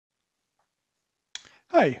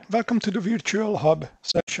Hi, welcome to the Virtual Hub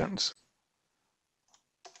sessions.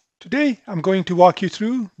 Today, I'm going to walk you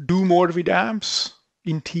through Do More with Apps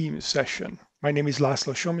in Teams session. My name is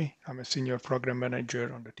Laszlo Somi. I'm a Senior Program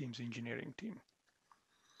Manager on the Teams engineering team.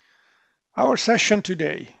 Our session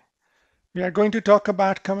today, we are going to talk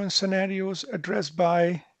about common scenarios addressed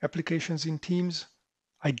by applications in Teams,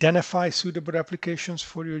 identify suitable applications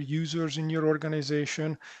for your users in your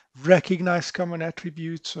organization, recognize common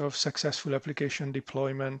attributes of successful application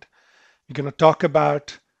deployment. We're going to talk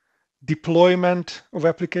about deployment of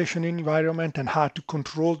application environment and how to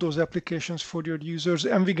control those applications for your users.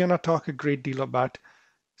 And we're going to talk a great deal about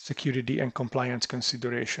security and compliance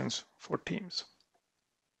considerations for Teams.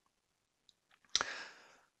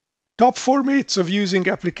 Top 4 myths of using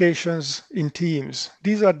applications in Teams.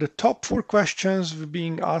 These are the top 4 questions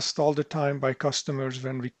being asked all the time by customers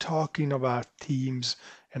when we're talking about Teams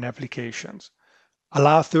and applications.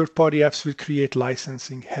 Allow third-party apps will create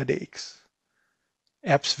licensing headaches.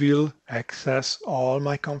 Apps will access all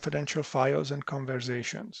my confidential files and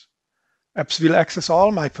conversations. Apps will access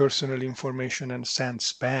all my personal information and send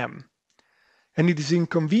spam. And it is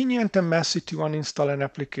inconvenient and messy to uninstall an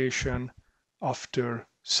application after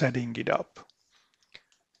setting it up.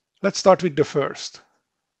 Let's start with the first.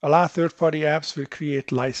 Allow third-party apps will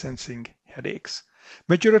create licensing headaches.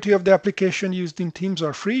 Majority of the applications used in Teams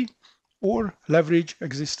are free or leverage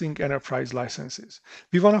existing enterprise licenses.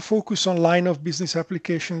 We want to focus on line of business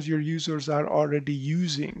applications your users are already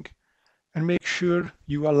using and make sure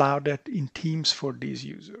you allow that in Teams for these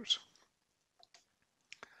users.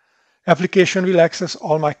 Application will access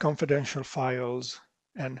all my confidential files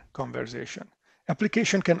and conversation.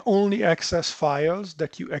 Application can only access files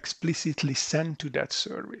that you explicitly send to that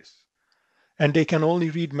service. And they can only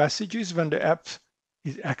read messages when the app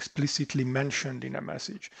is explicitly mentioned in a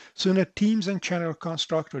message. So in a Teams and channel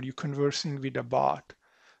construct, or you're conversing with a bot,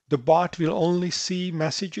 the bot will only see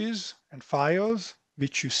messages and files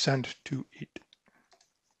which you send to it.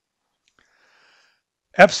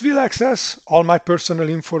 Apps will access all my personal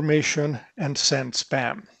information and send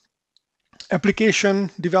spam.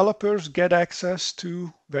 Application developers get access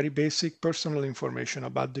to very basic personal information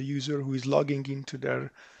about the user who is logging into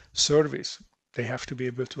their service. They have to be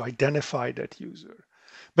able to identify that user.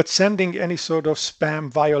 But sending any sort of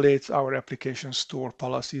spam violates our application store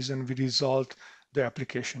policies and will result the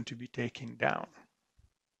application to be taken down.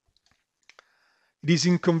 It is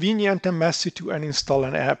inconvenient and messy to uninstall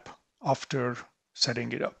an app after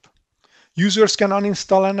setting it up. Users can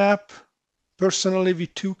uninstall an app personally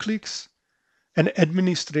with 2 clicks, and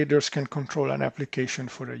administrators can control an application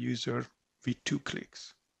for a user with 2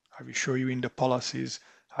 clicks. I will show you in the policies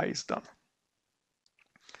how it's done.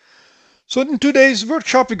 So in today's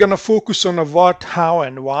workshop, we're going to focus on a what, how,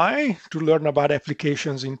 and why to learn about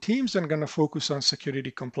applications in Teams, and going to focus on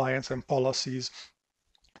security, compliance, and policies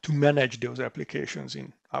to manage those applications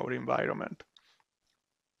in our environment.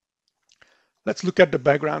 Let's look at the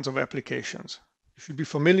backgrounds of applications. You should be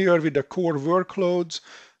familiar with the core workloads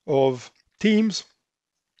of Teams,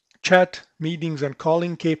 chat, meetings, and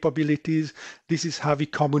calling capabilities. This is how we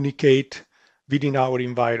communicate within our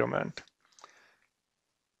environment.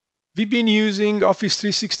 We've been using Office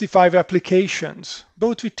 365 applications,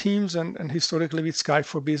 both with Teams and historically with Skype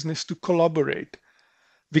for Business, to collaborate.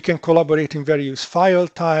 We can collaborate in various file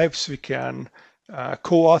types. We can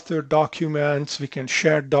co-author documents. We can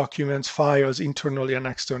share documents, files internally and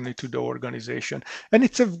externally to the organization. And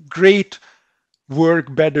it's a great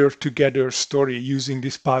work better together story using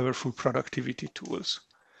these powerful productivity tools.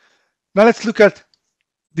 Now let's look at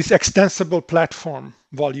this extensible platform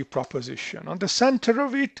value proposition. On the center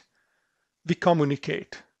of it, we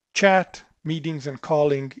communicate, chat, meetings, and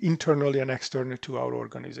calling internally and externally to our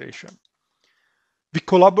organization. We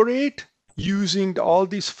collaborate using all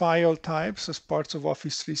these file types as parts of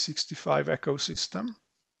Office 365 ecosystem.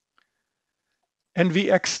 And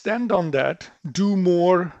we extend on that, do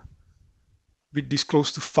more with this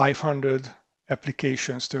close to 500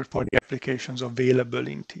 applications, third-party applications available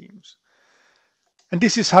in Teams. And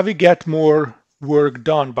this is how we get more work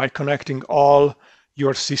done, by connecting all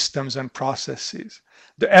your systems and processes.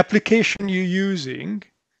 The application you're using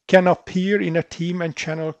can appear in a team and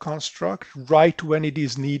channel construct right when it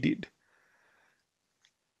is needed.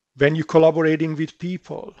 When you're collaborating with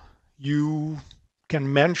people, you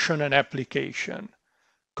can mention an application.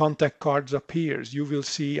 Contact cards appears. You will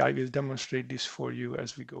see, I will demonstrate this for you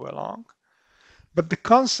as we go along. But the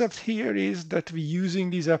concept here is that we're using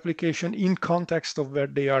these applications in context of where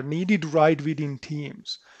they are needed right within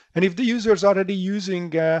Teams. And if the user is already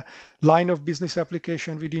using a line of business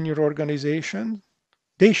application within your organization,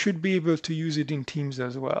 they should be able to use it in Teams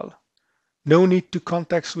as well. No need to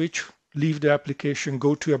context switch, leave the application,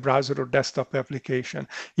 go to a browser or desktop application.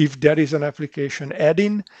 If there is an application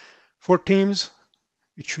add-in for Teams,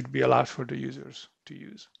 it should be allowed for the users to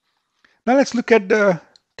use. Now let's look at the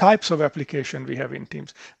types of application we have in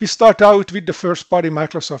Teams. We start out with the first-party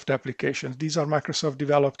Microsoft applications. These are Microsoft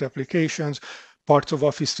developed applications, parts of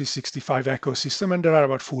Office 365 ecosystem, and there are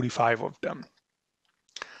about 45 of them.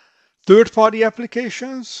 Third-party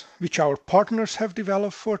applications, which our partners have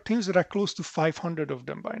developed for Teams, there are close to 500 of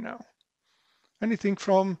them by now. Anything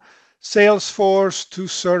from Salesforce to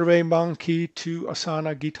SurveyMonkey to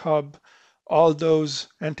Asana, GitHub, all those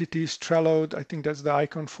entities, Trello, I think that's the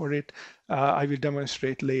icon for it, I will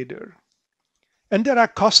demonstrate later. And there are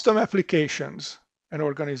custom applications an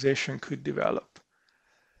organization could develop.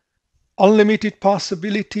 Unlimited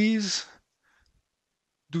possibilities,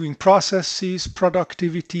 doing processes,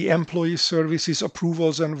 productivity, employee services,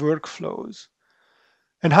 approvals, and workflows.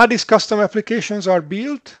 And how these custom applications are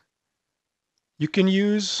built? You can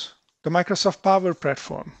use the Microsoft Power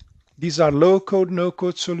Platform. These are low-code,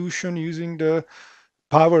 no-code solution using the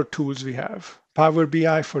Power tools we have. Power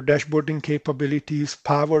BI for dashboarding capabilities,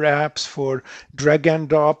 Power Apps for drag and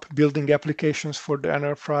drop, building applications for the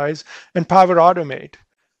enterprise, and Power Automate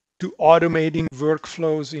to automating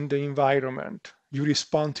workflows in the environment. You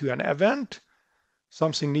respond to an event,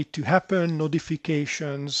 something needs to happen,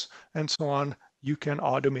 notifications, and so on. You can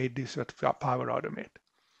automate this with Power Automate.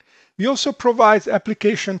 We also provide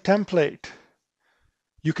application template.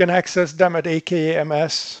 You can access them at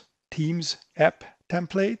AKA-MS Teams app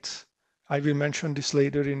templates. I will mention this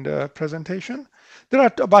later in the presentation. There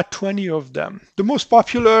are about 20 of them. The most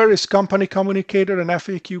popular is Company Communicator and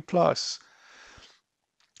FAQ+.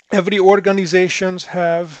 Every organization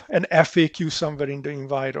have an FAQ somewhere in the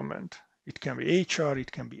environment. It can be HR,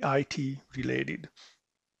 it can be IT related.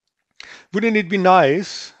 Wouldn't it be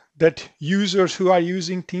nice that users who are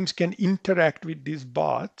using Teams can interact with these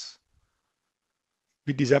bots,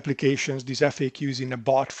 with these applications, these FAQs in a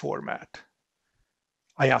bot format?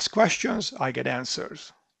 I ask questions, I get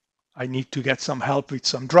answers. I need to get some help with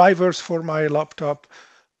some drivers for my laptop.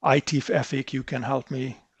 IT FAQ can help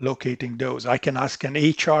me locating those. I can ask an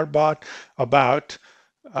HR bot about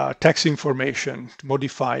tax information,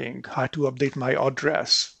 modifying, how to update my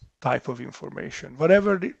address type of information.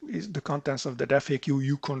 Whatever is the contents of that FAQ,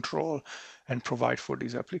 you control and provide for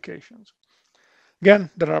these applications.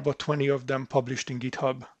 Again, there are about 20 of them published in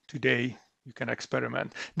GitHub today. You can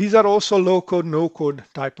experiment. These are also low-code, no-code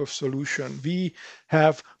type of solution. We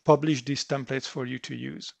have published these templates for you to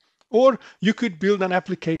use. Or you could build an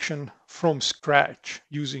application from scratch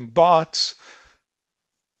using bots,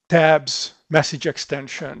 tabs, message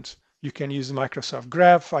extensions. You can use Microsoft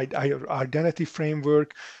Graph, Identity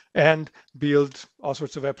Framework, and build all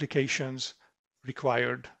sorts of applications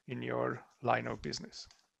required in your line of business.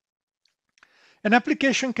 An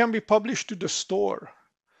application can be published to the store.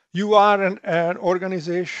 You are an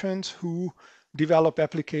organization who develop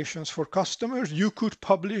applications for customers. You could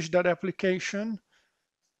publish that application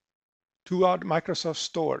to our Microsoft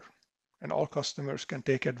Store, and all customers can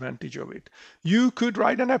take advantage of it. You could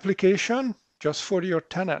write an application just for your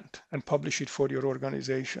tenant and publish it for your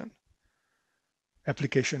organization.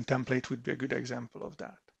 Application template would be a good example of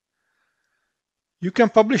that. You can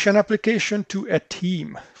publish an application to a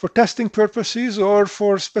team for testing purposes or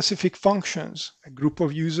for specific functions. A group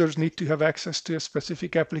of users need to have access to a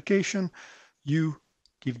specific application. You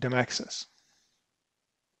give them access.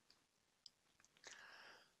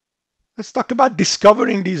 Let's talk about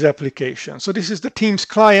discovering these applications. So this is the Teams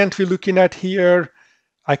client we're looking at here.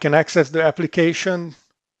 I can access the application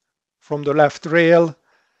from the left rail.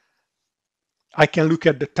 I can look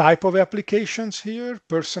at the type of applications here,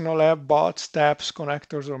 personal app, bots, tabs,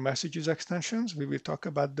 connectors, or messages extensions. We will talk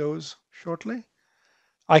about those shortly.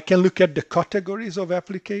 I can look at the categories of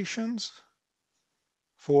applications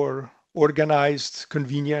for organized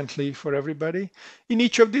conveniently for everybody. In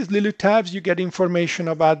each of these little tabs, you get information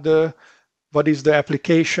about what is the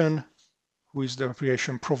application, who is the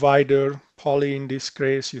application provider. Poly in this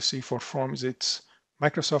case, you see for Forms, it's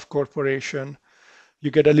Microsoft Corporation. You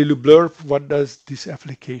get a little blurb, what does this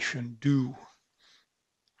application do?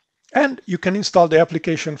 And you can install the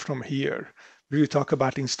application from here. We will talk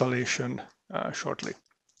about installation shortly.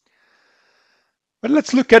 But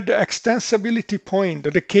let's look at the extensibility point,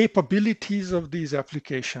 the capabilities of these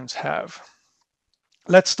applications have.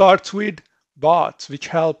 Let's start with bots, which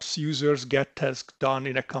helps users get tasks done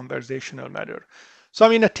in a conversational manner. So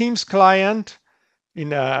I'm in a Teams client in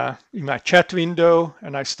my chat window,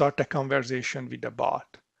 and I start a conversation with the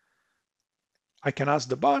bot. I can ask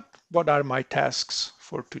the bot, what are my tasks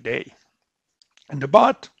for today? And the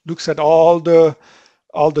bot looks at all the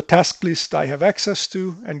task lists I have access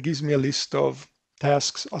to and gives me a list of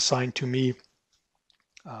tasks assigned to me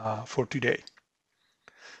for today.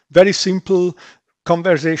 Very simple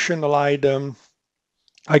conversational item.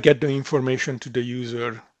 I get the information to the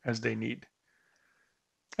user as they need.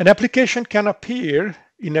 An application can appear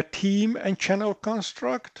in a team and channel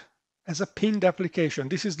construct as a pinned application.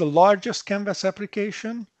 This is the largest Canvas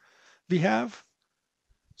application we have.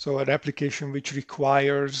 So an application which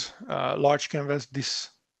requires large canvas, this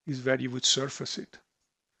is where you would surface it.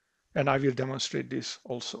 And I will demonstrate this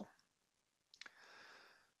also.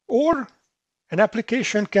 Or an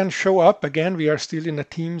application can show up, again, we are still in a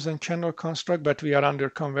Teams and channel construct, but we are under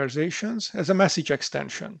conversations, as a message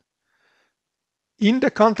extension. In the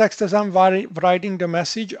context as I'm writing the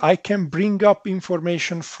message, I can bring up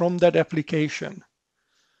information from that application.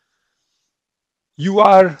 You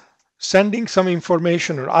are sending some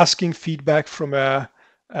information or asking feedback from a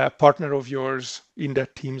partner of yours in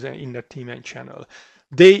that Teams and in that team and channel.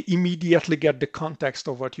 They immediately get the context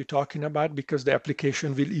of what you're talking about because the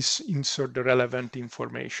application will insert the relevant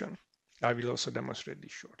information. I will also demonstrate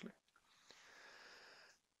this shortly.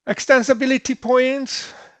 Extensibility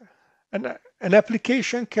points. An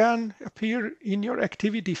application can appear in your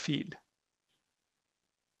activity feed.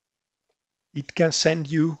 It can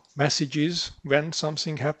send you messages when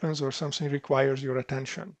something happens or something requires your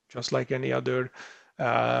attention, just like any other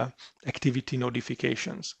activity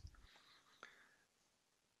notifications.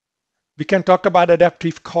 We can talk about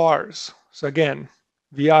adaptive cars. So again,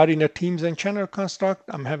 we are in a Teams and channel construct.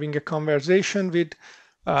 I'm having a conversation with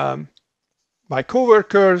my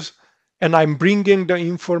coworkers, and I'm bringing the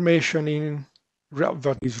information in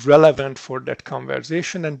what is relevant for that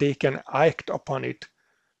conversation, and they can act upon it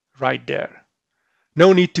right there.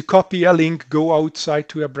 No need to copy a link, go outside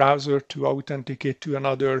to a browser to authenticate to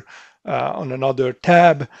another on another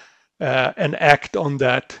tab and act on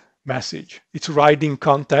that message. It's right in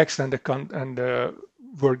context, and the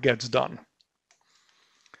work gets done.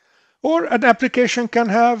 Or an application can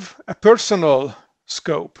have a personal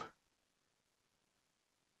scope.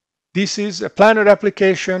 This is a planner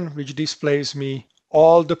application which displays me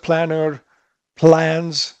all the planner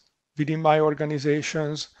plans within my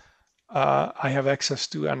organizations I have access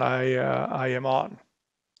to and I am on.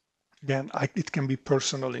 Again, it can be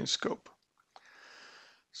personal in scope.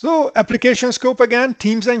 So application scope again,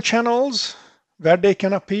 teams and channels, where they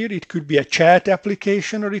can appear. It could be a chat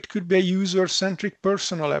application or it could be a user-centric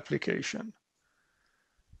personal application.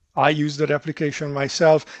 I use that application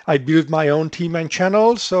myself. I build my own team and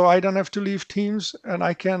channels, so I don't have to leave Teams, and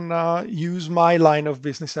I can use my line of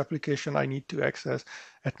business application I need to access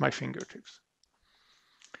at my fingertips.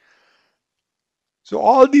 So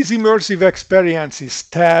all these immersive experiences,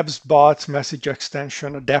 tabs, bots, message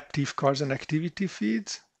extension, adaptive cars, and activity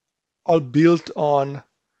feeds, all built on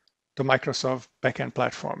the Microsoft backend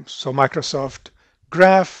platform. So Microsoft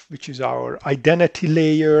Graph, which is our identity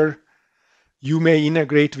layer. You may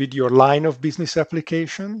integrate with your line of business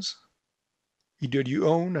applications, either you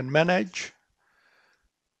own and manage.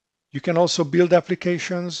 You can also build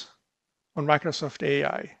applications on Microsoft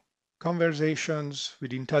AI. Conversations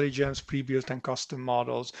with intelligence, pre-built and custom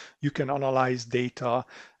models. You can analyze data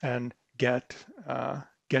and get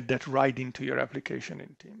that right into your application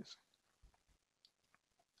in Teams.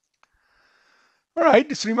 All right,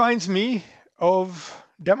 this reminds me of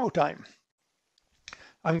demo time.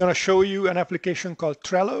 I'm going to show you an application called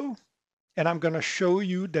Trello, and I'm going to show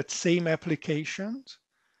you that same applications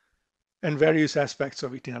and various aspects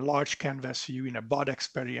of it in a large canvas view, in a bot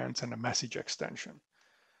experience, and a message extension.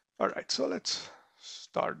 All right, so let's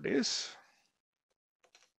start this.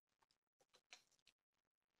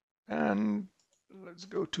 And let's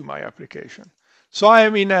go to my application. So I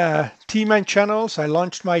am in a team and channels. I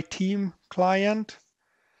launched my team client.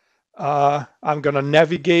 I'm going to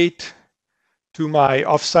navigate to my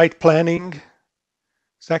offsite planning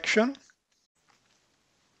section.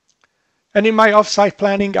 And in my offsite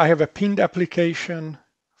planning, I have a pinned application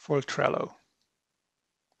for Trello.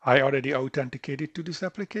 I already authenticated to this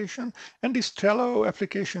application, and this Trello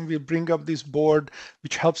application will bring up this board,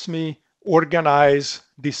 which helps me organize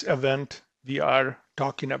this event we are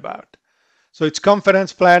talking about. So it's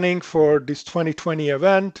conference planning for this 2020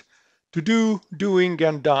 event. To do, doing,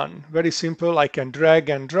 and done. Very simple. I can drag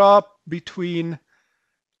and drop between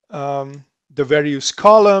the various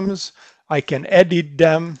columns. I can edit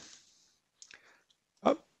them.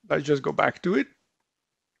 Let's just go back to it.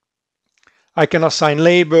 I can assign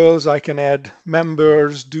labels. I can add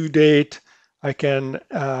members, due date. I can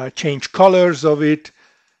change colors of it.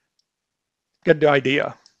 Get the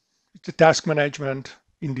idea. It's a task management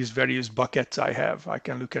in these various buckets I have. I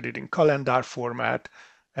can look at it in calendar format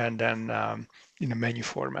and then in a menu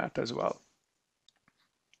format as well.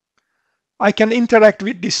 I can interact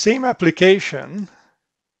with the same application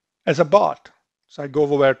as a bot. So I go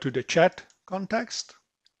over to the chat context.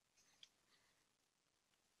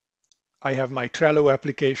 I have my Trello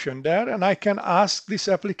application there, and I can ask this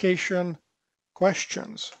application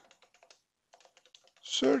questions.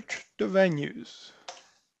 Search the venues.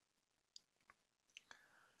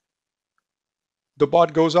 The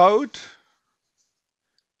bot goes out,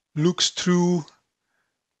 looks through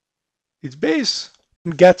its base,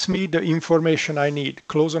 and gets me the information I need.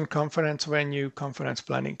 Close on conference venue, conference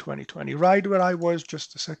planning 2020, right where I was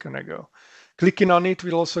just a second ago. Clicking on it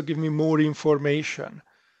will also give me more information.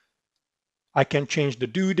 I can change the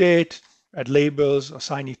due date, add labels,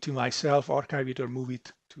 assign it to myself, archive it, or move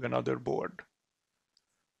it to another board.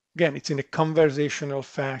 Again, it's in a conversational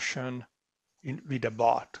fashion with a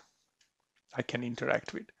bot I can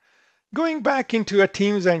interact with. Going back into a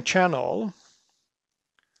Teams and channel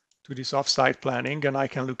to this offsite planning, and I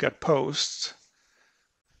can look at posts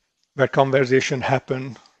where conversation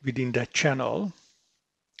happen within that channel.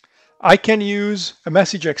 I can use a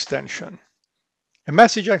message extension. A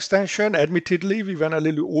message extension, admittedly, we went a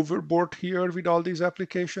little overboard here with all these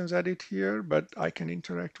applications added here, but I can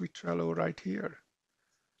interact with Trello right here.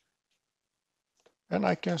 And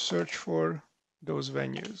I can search for those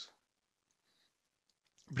venues.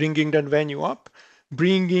 Bringing that venue up,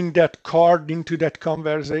 bringing that card into that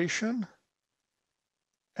conversation.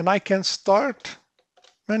 And I can start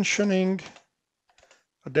mentioning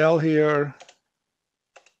Adele here.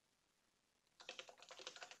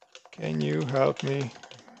 Can you help me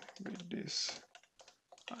with this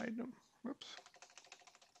item? Whoops.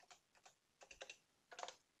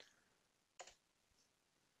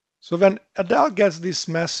 So when Adele gets this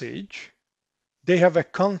message, they have a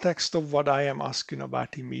context of what I am asking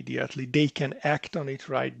about immediately. They can act on it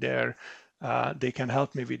right there. They can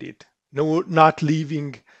help me with it. No, not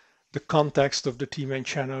leaving the context of the team and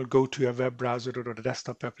channel, go to a web browser or a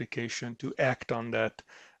desktop application to act on that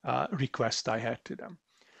request I had to them.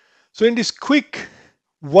 So in this quick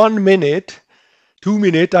 1 minute, 2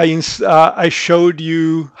 minute, I showed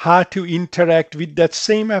you how to interact with that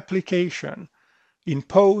same application in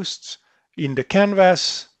posts, in the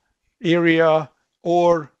Canvas area,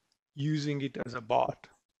 or using it as a bot.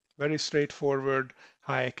 Very straightforward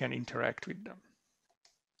how I can interact with them.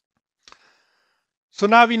 So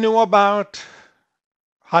now we know about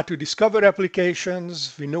how to discover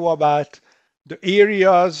applications. We know about the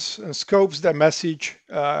areas and scopes that message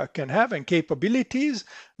can have and capabilities.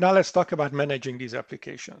 Now let's talk about managing these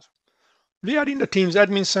applications. We are in the Teams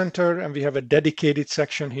Admin Center, and we have a dedicated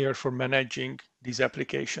section here for managing these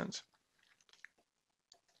applications.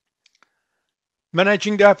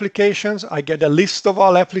 Managing the applications, I get a list of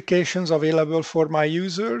all applications available for my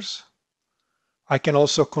users. I can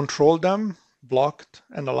also control them, blocked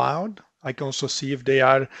and allowed. I can also see if they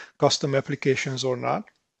are custom applications or not.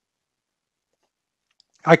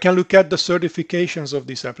 I can look at the certifications of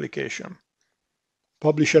this application.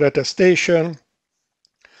 Publisher attestation,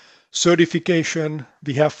 certification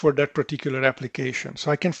we have for that particular application.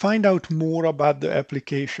 So I can find out more about the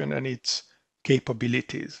application and its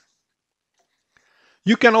capabilities.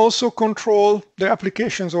 You can also control the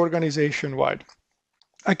applications organization-wide.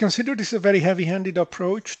 I consider this a very heavy-handed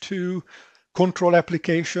approach to control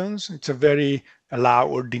applications. It's a very allow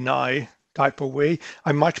or deny type of way.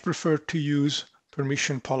 I much prefer to use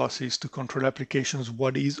permission policies to control applications,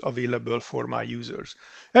 what is available for my users.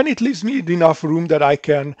 And it leaves me enough room that I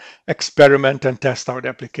can experiment and test out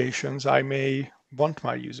applications I may want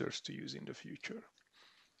my users to use in the future.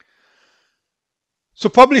 So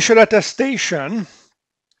publisher attestation,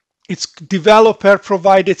 it's developer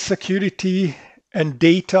provided security and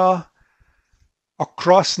data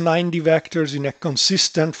across 90 vectors in a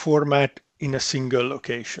consistent format in a single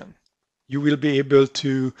location. You will be able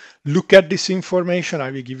to look at this information.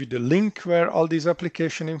 I will give you the link where all this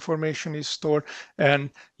application information is stored,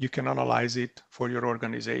 and you can analyze it for your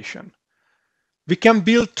organization. We can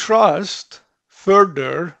build trust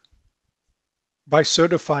further by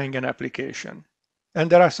certifying an application. And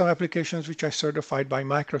there are some applications which are certified by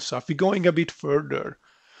Microsoft. We're going a bit further.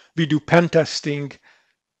 We do pen testing,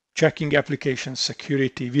 checking application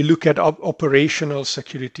security. We look at operational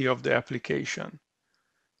security of the application.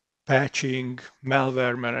 Patching,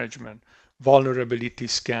 malware management, vulnerability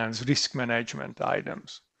scans, risk management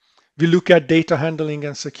items. We look at data handling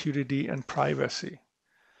and security and privacy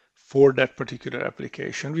for that particular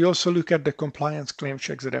application. We also look at the compliance claim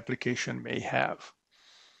checks that application may have.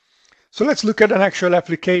 So let's look at an actual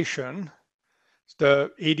application.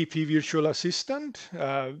 the ADP Virtual Assistant,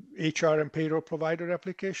 HR and payroll provider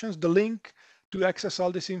applications. The link to access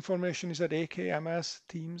all this information is at AKMS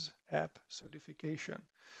Teams App Certification.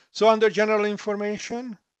 So under general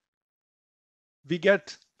information, we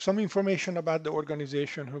get some information about the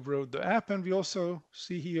organization who wrote the app, and we also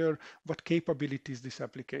see here what capabilities this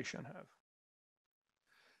application have.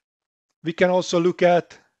 We can also look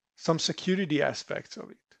at some security aspects of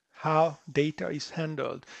it, how data is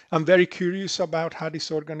handled. I'm very curious about how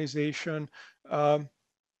this organization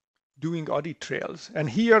doing audit trails. And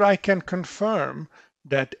here I can confirm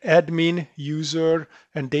that admin, user,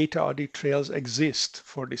 and data audit trails exist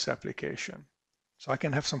for this application. So I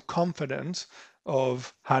can have some confidence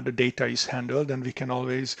of how the data is handled, and we can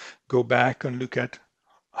always go back and look at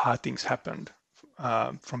how things happened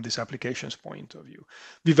from this application's point of view.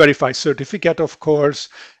 We verify certificate, of course,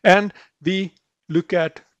 and we look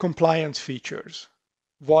at compliance features.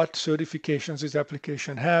 What certifications this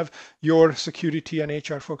application have. Your security and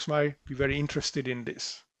HR folks might be very interested in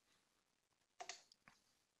this.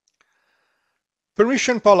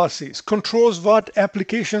 Permission policies controls what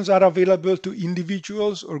applications are available to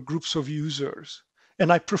individuals or groups of users.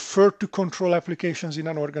 And I prefer to control applications in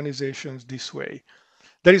an organization this way.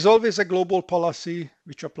 There is always a global policy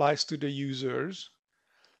which applies to the users,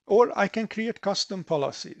 or I can create custom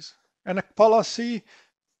policies. And a policy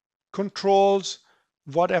controls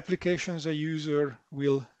what applications a user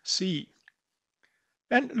will see.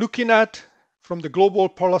 And looking at from the global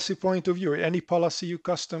policy point of view, any policy you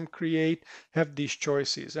custom create have these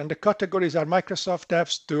choices. And the categories are Microsoft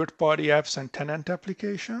apps, third-party apps, and tenant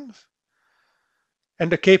applications.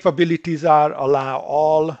 And the capabilities are allow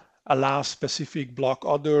all, allow specific, block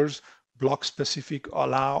others, block specific,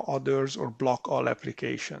 allow others, or block all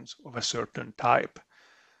applications of a certain type.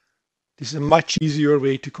 This is a much easier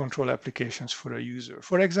way to control applications for a user.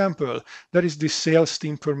 For example, there is this sales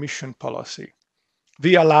team permission policy.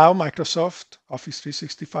 We allow Microsoft Office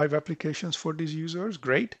 365 applications for these users,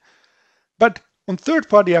 great. But on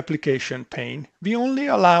third-party application pane, we only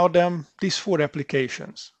allow them these 4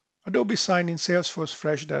 applications: Adobe Sign-in, Salesforce,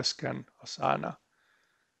 Freshdesk, and Asana.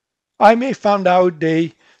 I may find out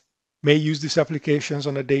they may use these applications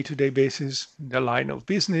on a day-to-day basis in their line of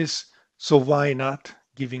business, so why not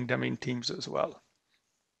giving them in Teams as well?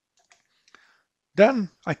 Then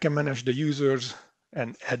I can manage the users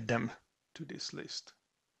and add them to this list.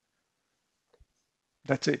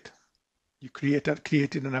 That's it. You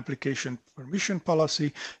created an application permission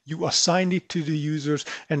policy, you assigned it to the users,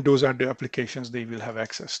 and those are the applications they will have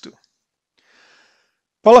access to.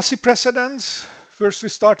 Policy precedents. First, we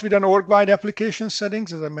start with an org-wide application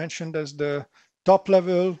settings, as I mentioned, as the top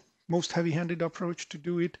level, most heavy-handed approach to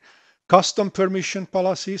do it. Custom permission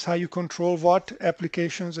policies, how you control what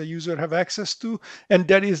applications a user have access to. And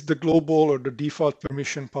that is the global or the default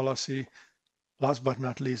permission policy. Last but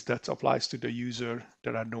not least, that applies to the user.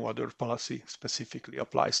 There are no other policy specifically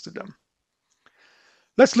applies to them.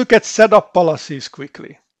 Let's look at setup policies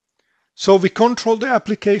quickly. So we control the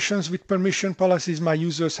applications with permission policies my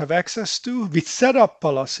users have access to. With setup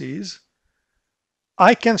policies,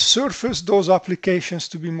 I can surface those applications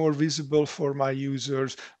to be more visible for my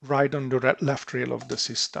users right on the left rail of the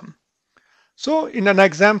system. So in an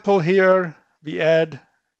example here, we add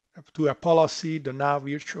to a policy the Now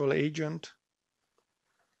Virtual Agent.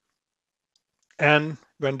 And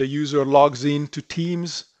when the user logs into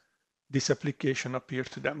Teams, this application appears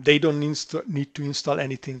to them. They don't need to install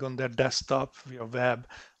anything on their desktop via web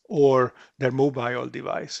or their mobile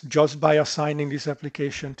device. Just by assigning this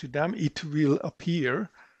application to them, it will appear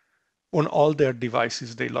on all their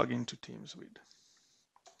devices they log into Teams with.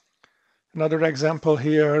 Another example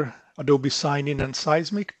here, Adobe Sign-in and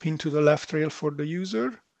Seismic pinned to the left rail for the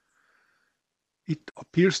user. It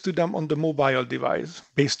appears to them on the mobile device.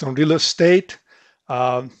 Based on real estate,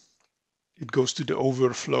 it goes to the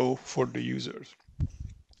overflow for the users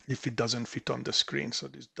if it doesn't fit on the screen. So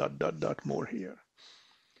this ... more here.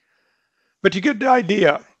 But you get the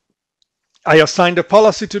idea. I assign the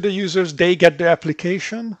policy to the users, they get the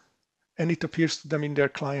application, and it appears to them in their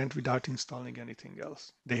client without installing anything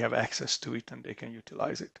else. They have access to it and they can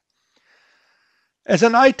utilize it. As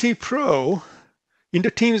an IT pro, in the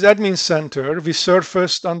Teams Admin Center, we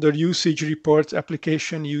surfaced under usage reports,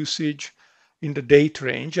 application usage in the date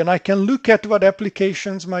range, and I can look at what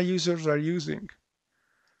applications my users are using.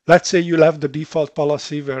 Let's say you have the default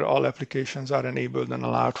policy where all applications are enabled and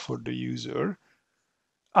allowed for the user.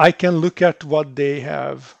 I can look at what they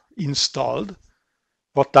have installed,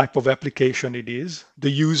 what type of application it is, the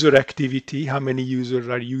user activity, how many users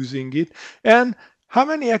are using it, and how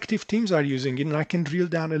many active teams are using it, and I can drill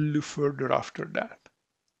down a little further after that.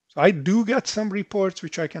 So I do get some reports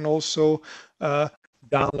which I can also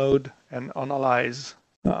download and analyze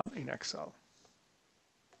in Excel.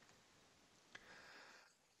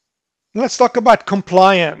 Let's talk about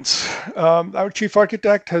compliance. Our chief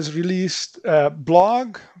architect has released a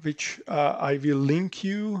blog, which I will link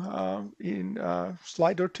you in a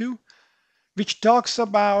slide or two, which talks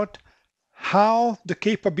about how the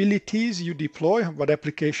capabilities you deploy, what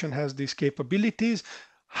application has these capabilities,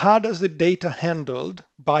 how does the data handled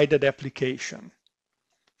by that application.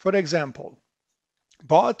 For example,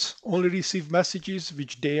 bots only receive messages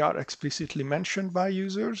which they are explicitly mentioned by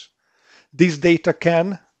users. This data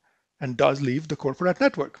can and does leave the corporate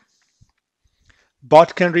network.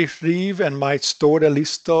 Bot can retrieve and might store a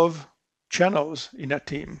list of channels in a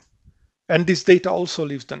team. And this data also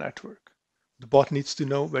leaves the network. The bot needs to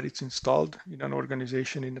know where it's installed in an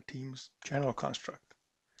organization in a team's channel construct.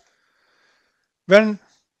 When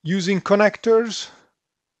using connectors,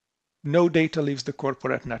 no data leaves the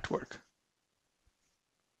corporate network.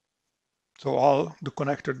 So all the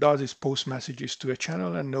connector does is post messages to a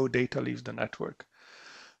channel and no data leaves the network.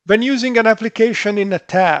 When using an application in a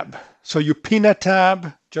tab, so you pin a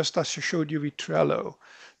tab, just as I showed you with Trello,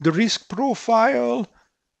 the risk profile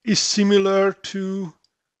is similar to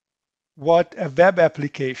what a web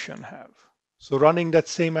application have. So running that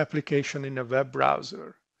same application in a web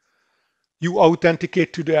browser, you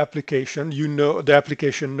authenticate to the application, you know the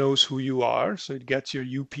application knows who you are, so it gets your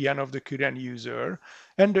UPN of the current user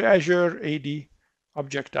and the Azure AD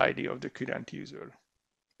object ID of the current user,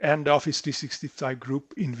 and the Office 365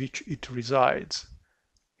 group in which it resides,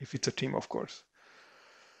 if it's a team, of course.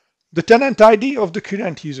 The tenant ID of the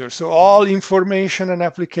current user, so all information an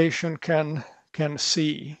application can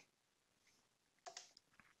see.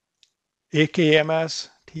 AKMS,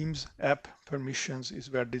 Teams App Permissions, is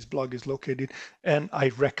where this blog is located, and I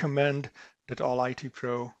recommend that all IT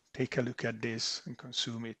Pro take a look at this and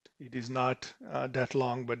consume it. It is not that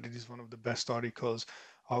long, but it is one of the best articles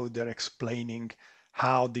out there explaining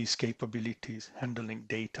how these capabilities handling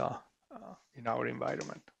data in our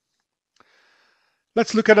environment.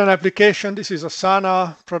 Let's look at an application. This is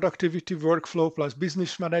Asana productivity workflow plus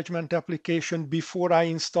business management application. Before I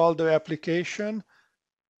install the application,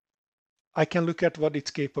 I can look at what its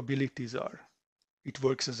capabilities are. It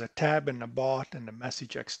works as a tab and a bot and a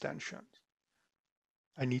message extension.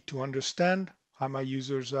 I need to understand how my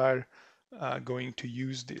users are going to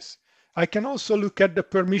use this. I can also look at the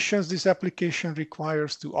permissions this application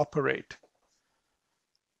requires to operate.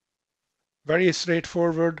 Very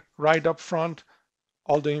straightforward, right up front,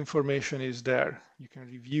 all the information is there. You can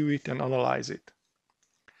review it and analyze it.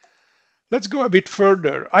 Let's go a bit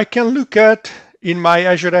further. I can look at, in my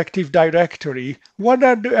Azure Active Directory, what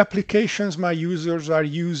are the applications my users are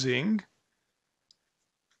using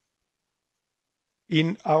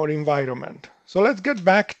in our environment. So let's get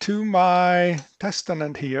back to my test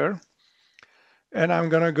tenant here. And I'm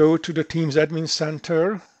going to go to the Teams Admin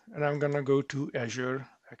Center, and I'm going to go to Azure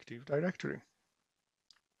Active Directory.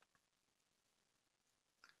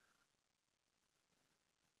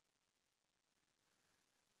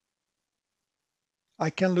 I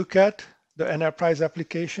can look at the enterprise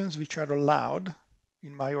applications which are allowed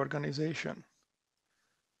in my organization.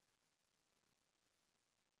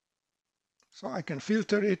 So I can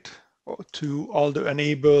filter it to all the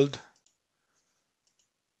enabled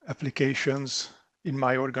applications in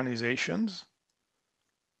my organizations,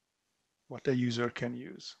 what a user can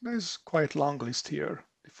use. There's quite a long list here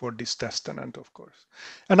for this test tenant, of course.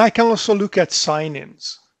 And I can also look at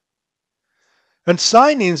sign-ins. And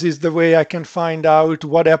sign-ins is the way I can find out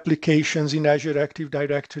what applications in Azure Active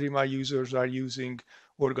Directory my users are using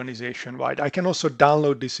organization-wide. I can also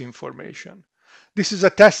download this information. This is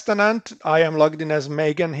a test tenant. I am logged in as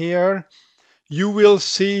Megan here. You will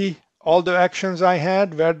see all the actions I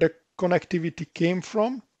had, where the connectivity came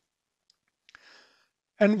from,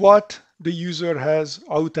 and what the user has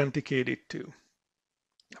authenticated to.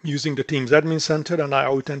 I'm using the Teams Admin Center, and I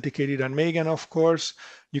authenticated on Megan, of course.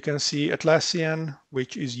 You can see Atlassian,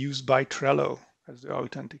 which is used by Trello as the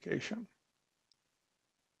authentication.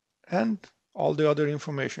 And all the other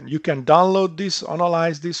information. You can download this,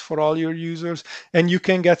 analyze this for all your users, and you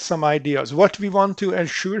can get some ideas. What we want to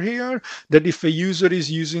ensure here, that if a user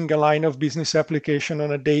is using a line of business application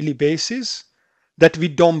on a daily basis, that we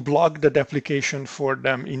don't block that application for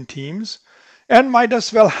them in Teams, and might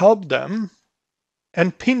as well help them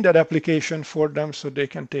and pin that application for them so they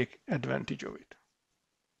can take advantage of it.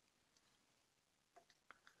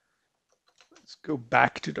 Let's go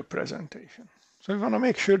back to the presentation. So we want to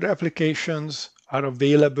make sure the applications are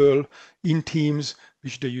available in Teams,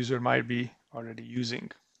 which the user might be already using.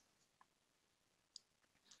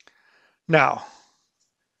 Now,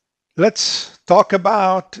 let's talk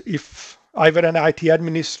about, if I were an IT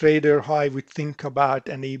administrator, how I would think about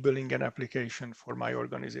enabling an application for my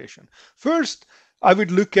organization. First, I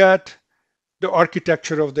would look at the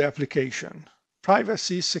architecture of the application.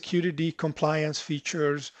 Privacy, security, compliance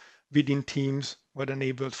features within Teams were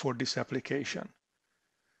enabled for this application.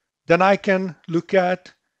 Then I can look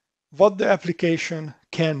at what the application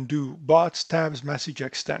can do, bots, tabs, message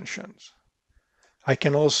extensions. I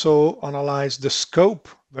can also analyze the scope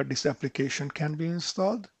where this application can be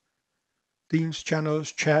installed: Teams,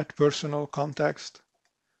 channels, chat, personal, context.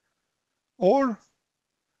 Or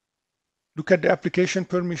look at the application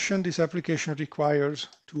permission this application requires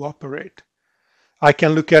to operate. I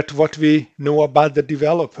can look at what we know about the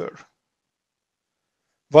developer.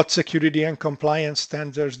 What security and compliance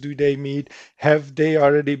standards do they meet? Have they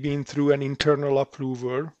already been through an internal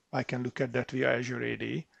approver? I can look at that via Azure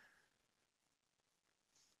AD.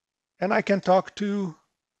 And I can talk to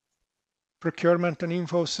procurement and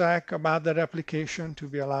InfoSec about that application to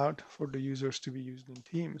be allowed for the users to be used in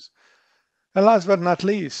Teams. And last but not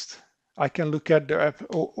least, I can look at the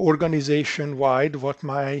organization-wide what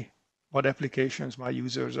applications my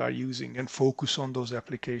users are using and focus on those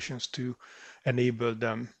applications to enable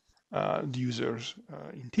them, the users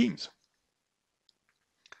in Teams.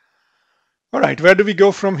 All right, where do we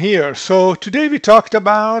go from here? So today we talked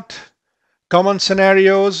about common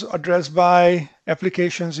scenarios addressed by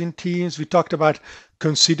applications in Teams. We talked about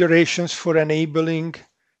considerations for enabling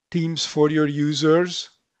Teams for your users.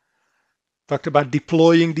 Talked about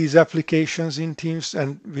deploying these applications in Teams,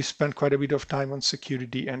 and we spent quite a bit of time on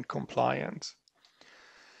security and compliance.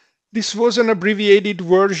 This was an abbreviated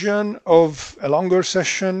version of a longer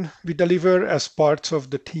session we deliver as parts of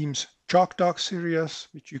the Teams Chalk Talk series,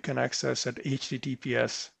 which you can access at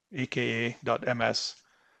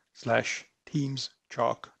https://aka.ms/Teams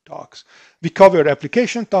Chalk Talks. We cover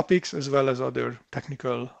application topics as well as other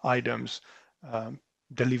technical items,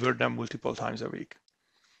 deliver them multiple times a week.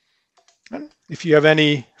 And if you have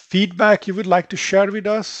any feedback you would like to share with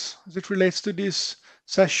us as it relates to this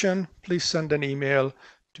session, please send an email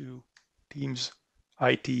to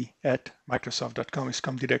teamsit@microsoft.com. It's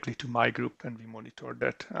come directly to my group and we monitor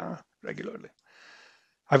that regularly.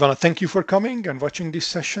 I want to thank you for coming and watching this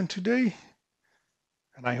session today.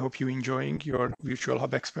 And I hope you're enjoying your Virtual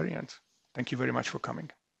Hub experience. Thank you very much for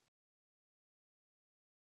coming.